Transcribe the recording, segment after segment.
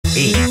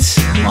Eat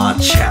my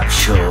chap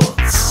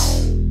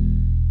shorts.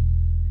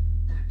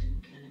 That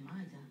didn't kill him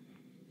either,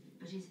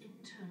 but his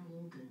internal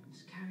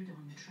organs carried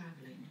on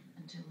travelling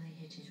until they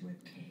hit his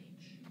rib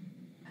cage,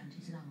 and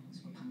his lungs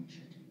were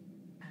punctured,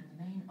 and the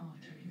main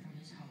artery from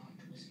his heart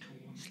was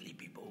torn.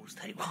 Sleepy balls,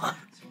 take one.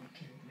 That's what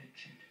killed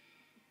Richard.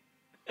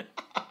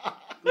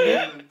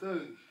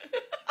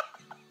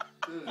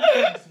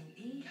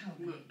 Using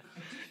eHarmony,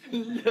 a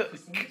different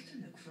seems to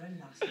look for a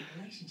lasting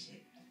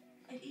relationship.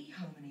 At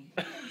eHarmony, you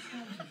don't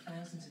scan through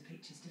thousands of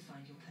pictures to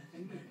find your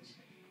perfect match.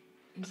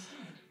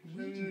 Instead,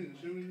 we do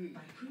the work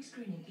by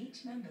pre-screening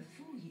each member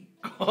for you.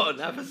 God,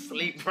 have a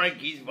sleep,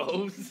 Frankie's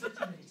balls.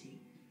 Compatibility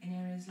in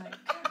areas like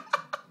character,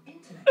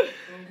 intellect,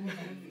 and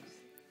values.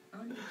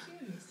 Aren't you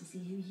curious to see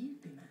who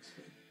you'd be matched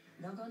with?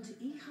 Log on to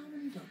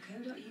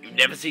eHarmony.co.uk. You've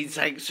never seen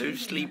something so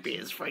sleepy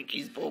as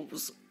Frankie's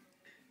balls.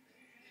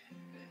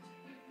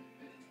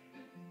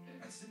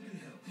 At Simply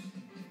Health,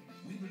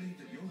 we believe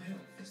that your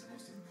health is the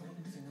most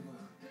important thing of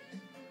all.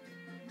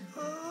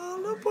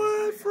 All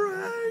aboard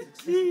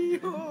Frankie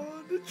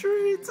on the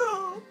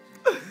treetop.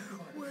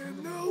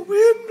 When the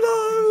wind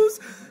blows,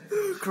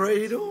 the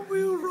cradle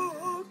will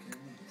rock.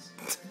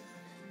 If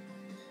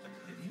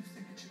you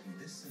think it should be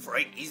this simple,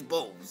 Frankie's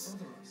balls.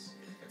 bother us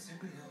at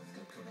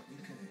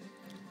simplyhealth.co.uk.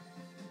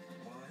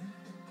 Why?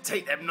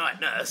 Take them, night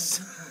nurse.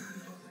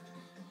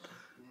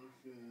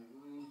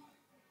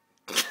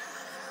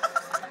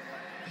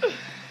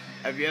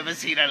 Have you ever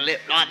seen a lip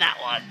like that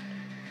one?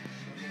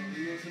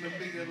 You ever seen a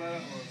big head like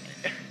that one?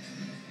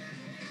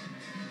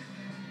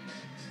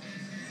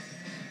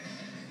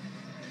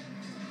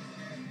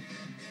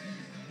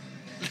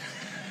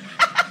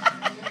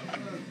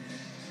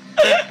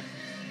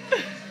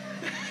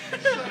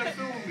 Trying to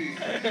film me.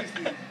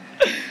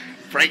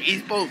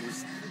 Frankie's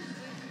balls.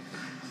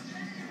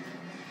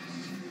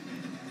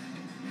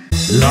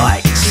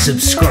 Like,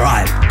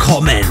 subscribe,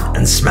 comment,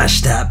 and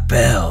smash that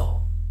bell.